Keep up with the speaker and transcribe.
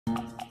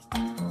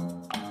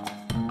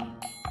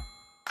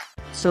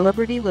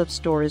Celebrity love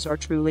stories are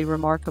truly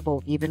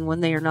remarkable even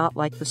when they are not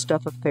like the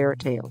stuff of fairy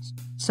tales.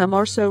 Some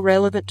are so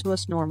relevant to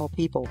us normal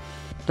people,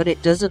 but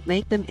it doesn't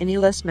make them any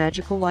less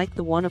magical like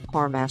the one of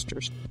Car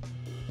Masters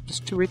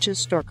to Riches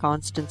star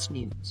Constance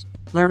Nunes.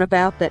 Learn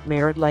about that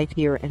married life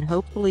here and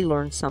hopefully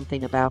learn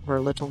something about her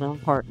little-known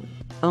partner.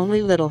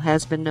 Only little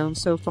has been known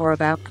so far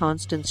about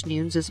Constance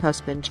Nunes'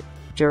 husband,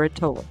 Jared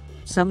Toller.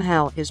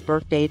 Somehow his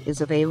birth date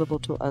is available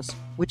to us,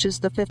 which is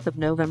the 5th of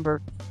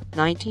November,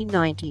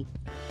 1990,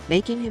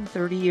 making him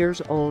 30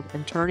 years old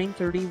and turning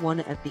 31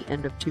 at the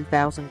end of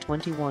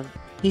 2021.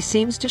 He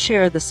seems to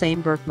share the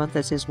same birth month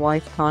as his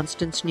wife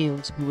Constance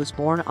Nunes, who was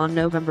born on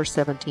November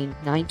 17,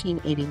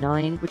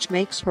 1989, which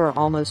makes her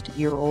almost a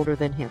year older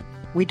than him.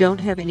 We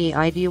don't have any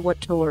idea what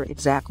Toller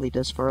exactly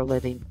does for a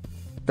living,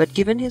 but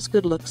given his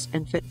good looks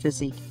and fit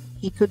physique,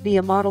 he could be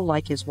a model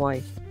like his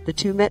wife. The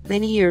two met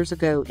many years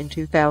ago in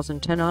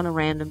 2010 on a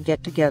random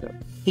get-together.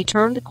 He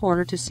turned the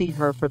corner to see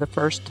her for the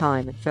first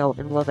time and fell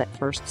in love at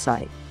first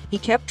sight. He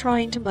kept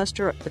trying to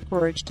muster up the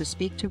courage to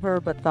speak to her,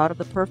 but thought of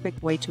the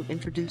perfect way to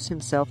introduce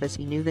himself, as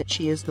he knew that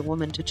she is the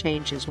woman to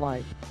change his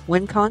life.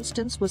 When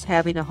Constance was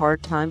having a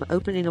hard time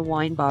opening a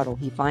wine bottle,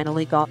 he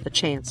finally got the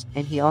chance,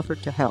 and he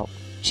offered to help.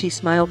 She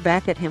smiled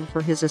back at him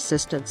for his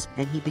assistance,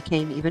 and he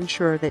became even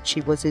sure that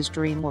she was his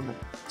dream woman.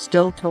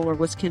 Still, Toller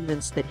was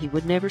convinced that he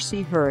would never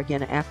see her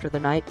again after the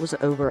night was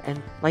over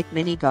and, like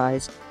many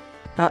guys,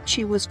 thought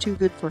she was too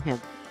good for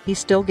him. He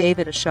still gave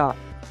it a shot,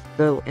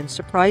 though, and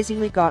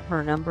surprisingly got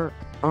her number.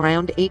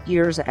 Around 8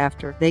 years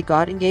after, they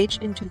got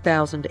engaged in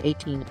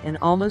 2018, and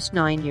almost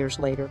 9 years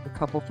later, the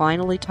couple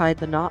finally tied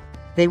the knot.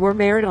 They were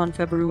married on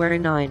February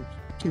 9,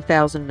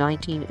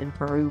 2019 in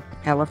Peru,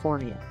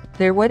 California.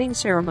 Their wedding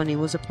ceremony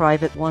was a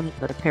private one,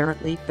 but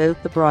apparently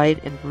both the bride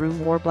and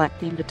groom wore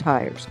black-themed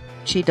attires.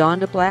 She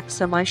donned a black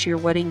semi-sheer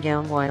wedding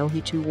gown while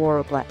he too wore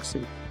a black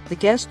suit. The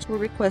guests were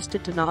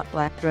requested to not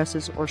black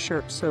dresses or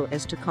shirts so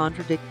as to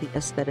contradict the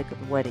aesthetic of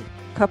the wedding.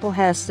 The couple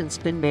has since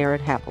been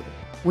married happily.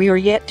 We are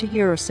yet to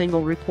hear a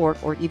single report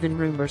or even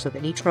rumors of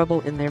any trouble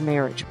in their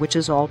marriage, which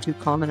is all too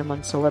common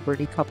among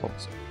celebrity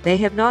couples. They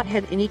have not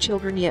had any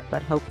children yet,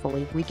 but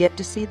hopefully we get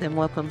to see them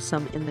welcome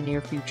some in the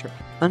near future.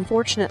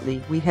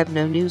 Unfortunately, we have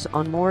no news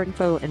on more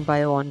info and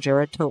bio on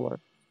Jared Toller,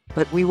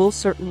 but we will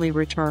certainly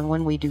return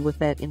when we do with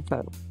that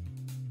info.